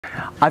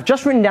I've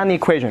just written down the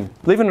equation.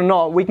 Believe it or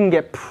not, we can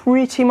get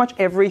pretty much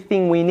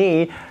everything we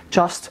need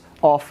just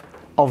off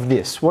of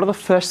this. What are the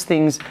first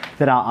things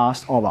that are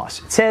asked of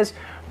us? It says,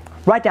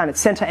 write down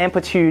its center,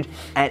 amplitude,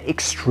 and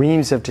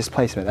extremes of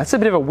displacement. That's a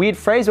bit of a weird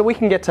phrase, but we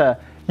can get to,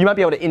 you might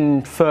be able to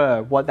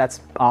infer what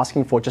that's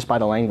asking for just by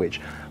the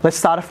language. Let's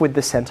start off with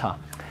the center.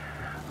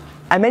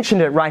 I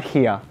mentioned it right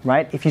here,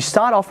 right? If you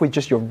start off with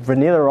just your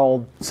vanilla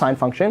old sine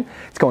function,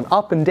 it's going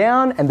up and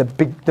down, and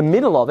the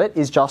middle of it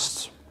is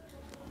just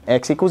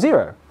x equals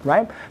 0,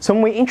 right? So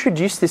when we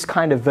introduce this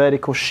kind of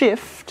vertical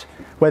shift,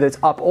 whether it's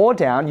up or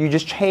down, you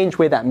just change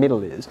where that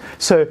middle is.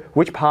 So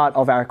which part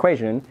of our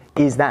equation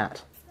is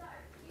that?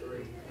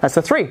 3. That's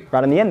the 3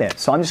 right on the end there.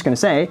 So I'm just going to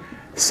say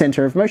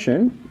center of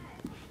motion.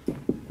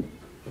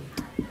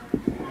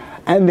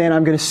 And then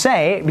I'm going to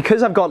say,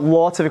 because I've got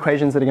lots of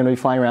equations that are going to be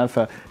flying around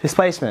for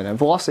displacement and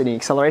velocity,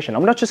 acceleration,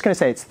 I'm not just going to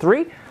say it's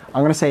 3,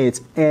 I'm going to say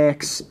it's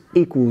x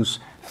equals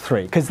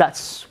 3, because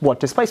that's what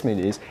displacement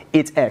is.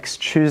 It's x.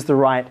 Choose the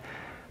right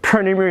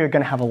pronomenon, you're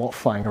going to have a lot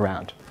flying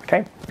around.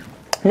 Okay?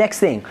 Next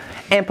thing,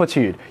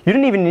 amplitude. You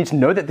don't even need to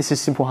know that this is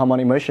simple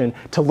harmonic motion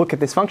to look at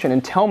this function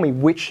and tell me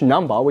which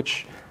number,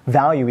 which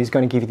value is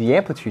going to give you the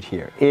amplitude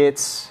here.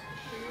 It's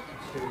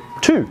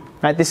 2,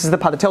 right? This is the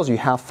part that tells you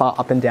how far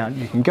up and down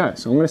you can go.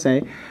 So I'm going to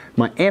say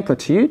my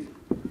amplitude,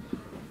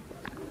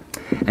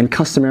 and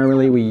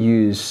customarily we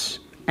use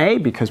A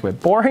because we're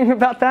boring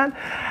about that.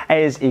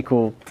 A is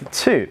equal to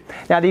 2.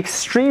 Now the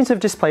extremes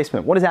of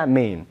displacement, what does that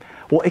mean?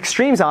 Well,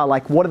 extremes are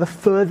like, what are the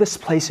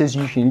furthest places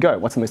you can go?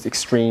 What's the most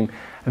extreme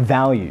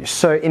value?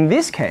 So in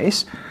this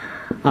case,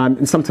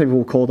 and some people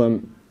will call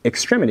them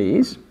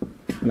extremities,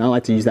 and I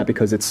like to use that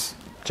because it's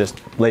just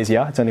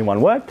lazier, it's only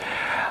one word.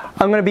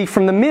 I'm going to be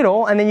from the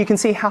middle, and then you can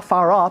see how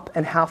far up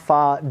and how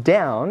far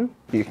down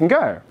you can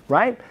go,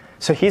 right?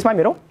 So here's my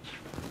middle,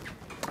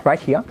 right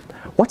here.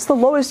 What's the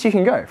lowest you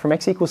can go from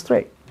x equals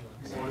 3?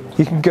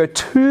 You can go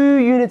 2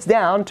 units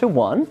down to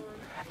 1,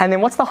 and then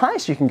what's the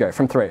highest you can go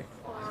from 3?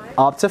 5.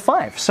 Up to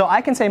 5. So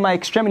I can say my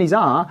extremities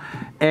are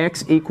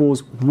x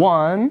equals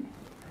 1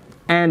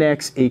 and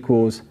x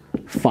equals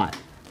 5.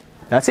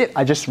 That's it.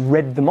 I just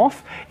read them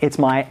off. It's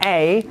my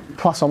a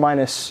plus or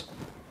minus,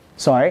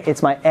 sorry,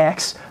 it's my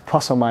x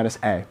plus or minus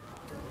a.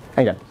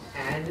 Again.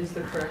 And is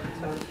the correct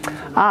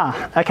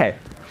term? Okay.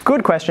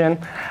 Good question.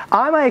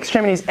 Are my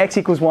extremities x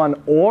equals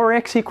 1 or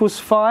x equals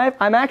 5?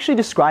 I'm actually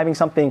describing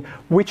something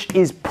which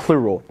is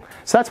plural.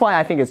 So that's why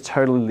I think it's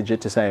totally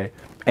legit to say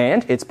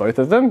and. It's both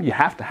of them. You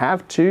have to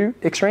have 2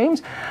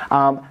 extremes.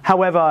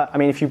 However, I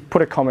mean, if you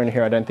put a comma in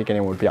here, I don't think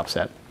anyone would be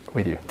upset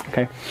with you.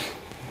 Okay.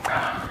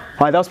 All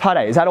right, that was part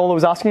A. Is that all it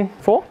was asking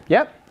for?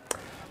 Yep.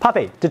 Part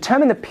B.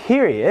 Determine the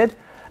period,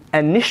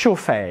 initial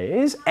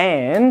phase,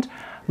 and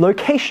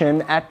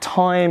location at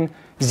time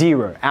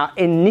 0. Our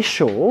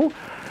initial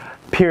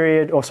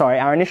period,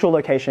 our initial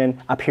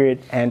location, our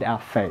period, and our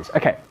phase.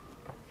 Okay.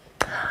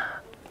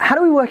 How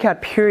do we work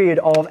out period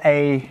of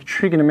a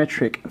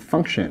trigonometric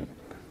function?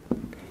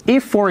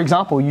 If, for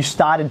example, you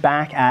started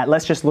back at,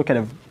 let's just look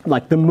at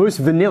like the most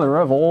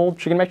vanilla of all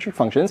trigonometric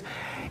functions,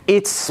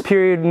 its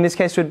period in this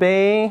case would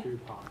be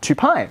 2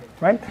 pi,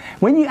 right?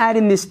 When you add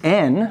in this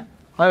n,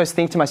 I always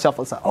think to myself,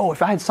 it's like, oh,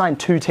 if I had sine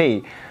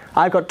 2t,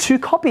 I've got 2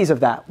 copies of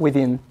that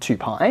within 2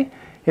 pi.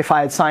 If I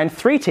had sine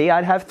 3t,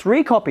 I'd have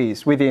 3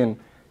 copies within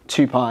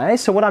 2 pi.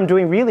 So what I'm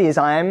doing really is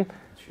I'm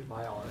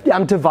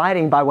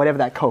dividing by whatever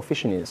that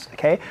coefficient is,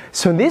 okay?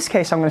 So in this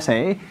case, I'm going to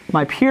say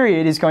my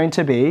period is going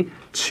to be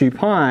 2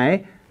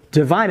 pi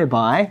divided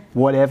by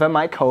whatever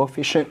my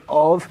coefficient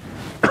of,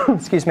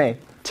 excuse me,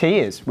 t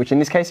is, which in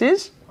this case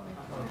is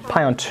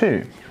pi on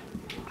 2.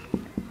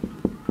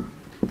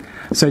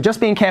 So just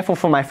being careful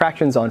for my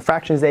fractions on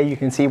fractions there, you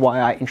can see why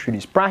I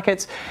introduced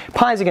brackets.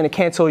 Pi's are going to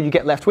cancel, you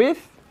get left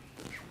with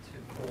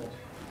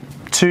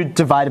 2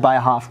 divided by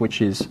 1/2,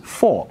 which is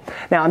 4.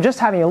 Now I'm just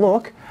having a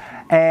look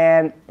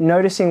and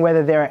noticing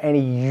whether there are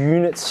any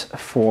units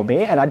for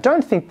me, and I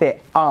don't think there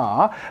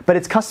are, but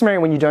it's customary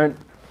when you don't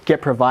get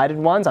provided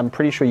ones. I'm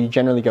pretty sure you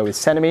generally go with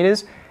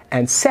centimeters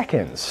and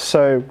seconds.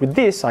 So with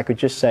this, I could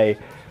just say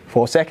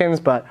 4 seconds,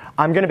 but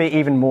I'm going to be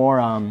even more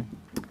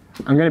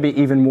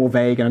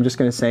vague, and I'm just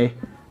going to say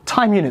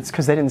time units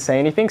because they didn't say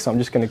anything, so I'm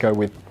just going to go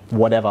with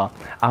whatever.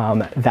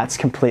 That's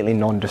completely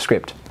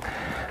nondescript.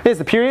 There's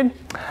the period.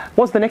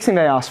 What's the next thing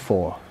they asked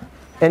for?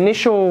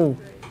 Initial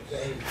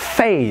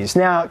phase.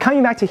 Now,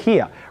 coming back to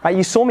here, right?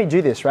 You saw me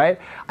do this, right?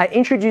 I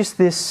introduced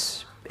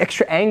this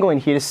extra angle in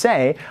here to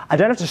say I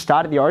don't have to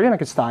start at the origin, I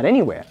could start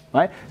anywhere,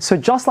 right? So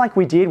just like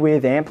we did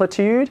with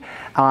amplitude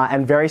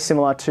and very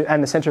similar to,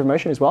 and the center of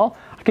motion as well,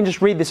 I can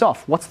just read this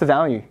off. What's the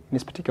value in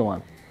this particular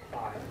one?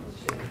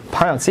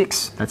 Pi on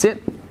 6, that's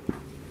it.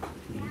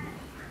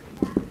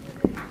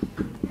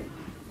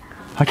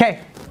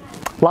 Okay,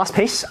 last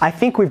piece. I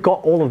think we've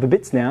got all of the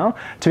bits now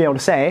to be able to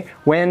say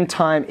when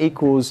time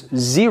equals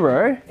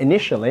 0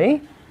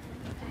 initially,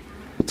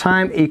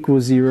 time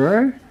equals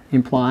 0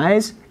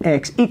 implies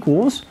x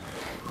equals,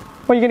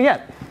 what are you going to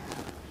get?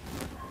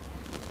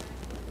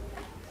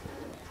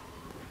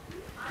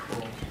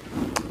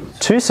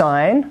 2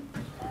 sine,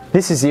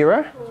 this is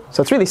 0,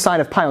 So it's really sine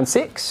of pi on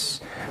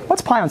 6.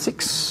 What's pi on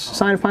 6?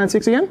 Sine of pi on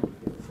 6 again?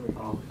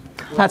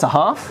 That's a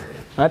half.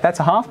 Right, that's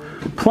a half.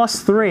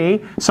 Plus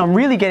 3. So I'm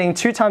really getting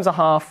 2 times a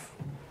half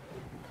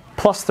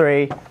plus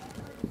 3.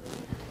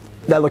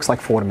 That looks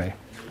like 4 to me.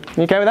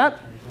 You okay with that?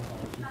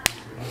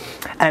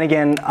 And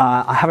again,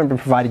 I haven't been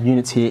provided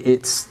units here.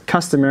 It's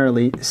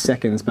customarily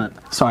seconds,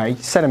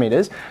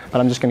 centimeters, but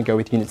I'm just going to go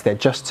with units there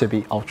just to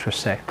be ultra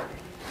safe.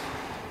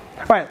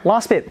 All right,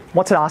 last bit.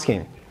 What's it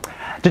asking?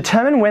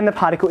 Determine when the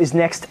particle is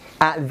next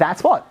at that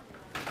spot.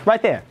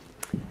 Right there.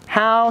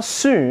 How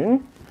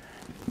soon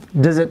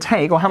does it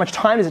take, or how much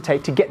time does it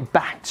take to get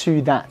back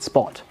to that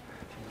spot?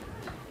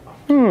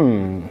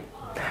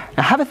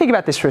 Now have a think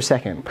about this for a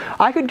second.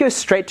 I could go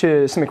straight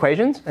to some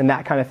equations and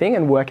that kind of thing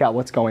and work out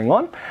what's going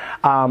on.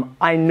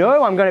 I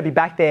know I'm going to be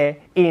back there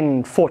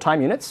in 4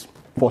 time units,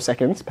 4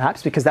 seconds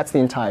perhaps, because that's the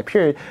entire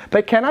period.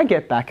 But can I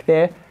get back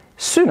there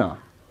sooner?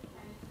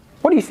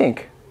 What do you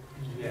think?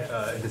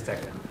 Yeah, in a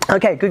second.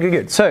 Okay,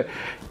 good. So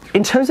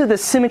in terms of the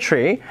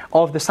symmetry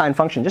of the sine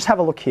function, just have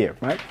a look here,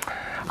 right?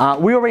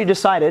 We already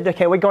decided,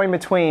 okay, we're going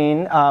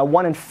between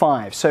 1 and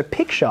 5. So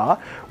picture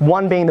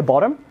 1 being the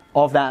bottom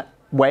of that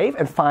wave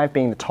and 5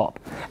 being the top.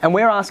 And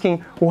we're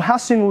asking, well, how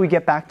soon will we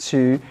get back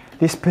to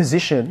this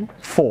position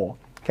 4?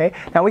 Okay.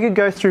 Now we could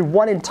go through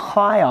one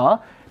entire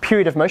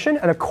period of motion,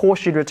 and of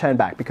course you'd return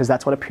back because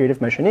that's what a period of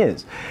motion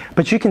is.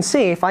 But you can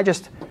see if I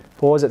just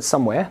pause it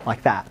somewhere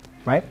like that,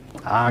 right?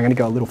 I'm going to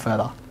go a little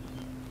further.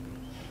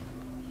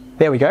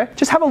 There we go.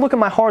 Just have a look at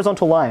my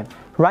horizontal line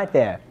right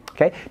there.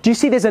 Okay. Do you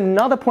see there's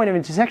another point of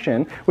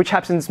intersection which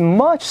happens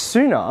much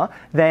sooner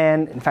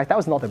than, in fact, that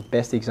was not the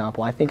best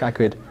example. I think I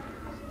could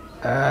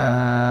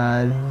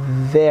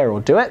there will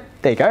do it.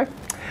 There you go.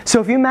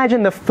 So if you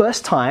imagine the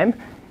first time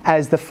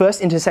as the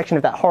first intersection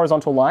of that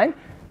horizontal line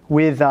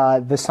with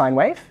the sine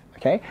wave,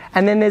 okay,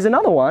 and then there's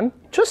another one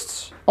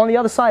just on the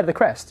other side of the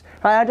crest.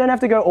 I don't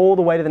have to go all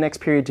the way to the next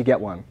period to get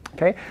one.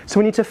 Okay, so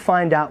we need to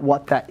find out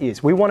what that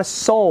is. We want to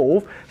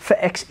solve for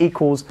x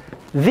equals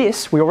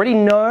this. We already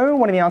know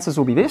one of the answers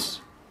will be this.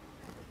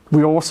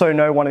 We also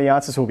know one of the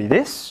answers will be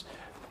this.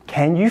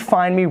 Can you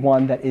find me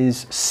one that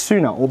is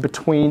sooner or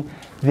between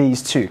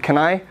these two? Can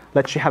I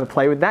let you have a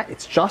play with that?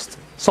 It's just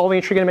solving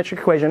a trigonometric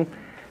equation.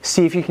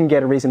 See if you can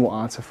get a reasonable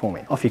answer for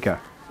me. Off you go.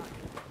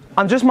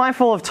 I'm just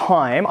mindful of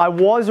time. I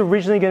was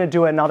originally going to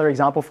do another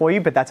example for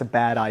you, but that's a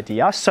bad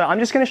idea. So I'm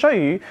just going to show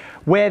you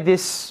where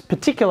this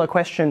particular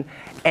question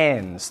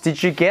ends.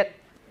 Did you get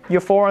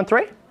your 4 on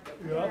 3?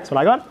 Yeah. That's what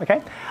I got, okay.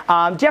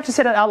 Do you have to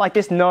set it out like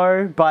this?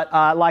 No, but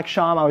like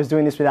Sham, I was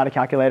doing this without a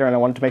calculator and I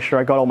wanted to make sure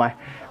I got all my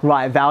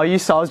right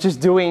values, so I was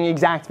just doing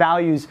exact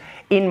values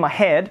in my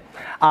head.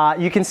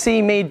 You can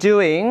see me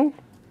doing,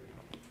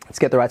 let's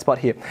get the right spot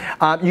here.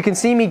 You can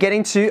see me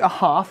getting to a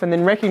half and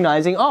then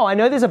recognizing, oh, I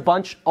know there's a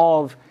bunch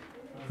of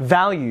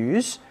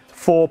values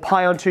for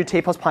pi on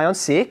 2t plus pi on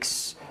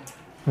 6.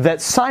 That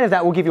sine of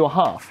that will give you a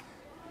half.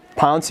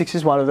 Pi on 6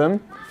 is one of them.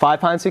 5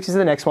 pi on 6 is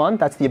the next one.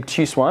 That's the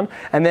obtuse one.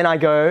 And then I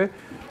go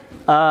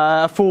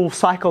a full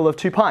cycle of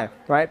 2 pi,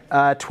 right?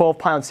 12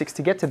 pi on 6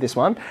 to get to this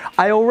one.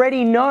 I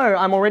already know,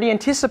 I'm already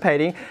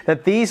anticipating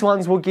that these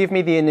ones will give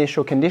me the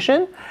initial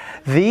condition.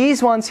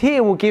 These ones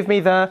here will give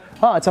me the,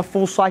 oh, it's a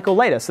full cycle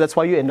later. So that's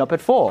why you end up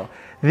at 4.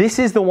 This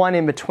is the one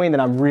in between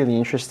that I'm really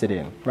interested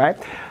in, right?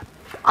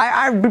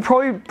 I'd be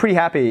probably pretty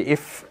happy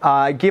if,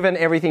 given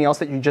everything else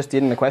that you just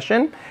did in the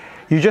question,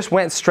 you just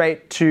went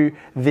straight to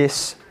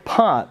this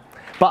part.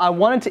 But I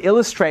wanted to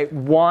illustrate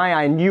why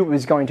I knew it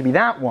was going to be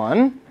that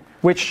one,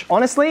 which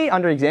honestly,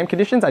 under exam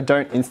conditions, I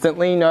don't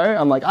instantly know.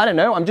 I'm like, I don't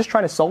know, I'm just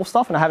trying to solve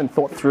stuff and I haven't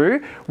thought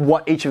through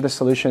what each of the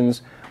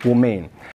solutions will mean.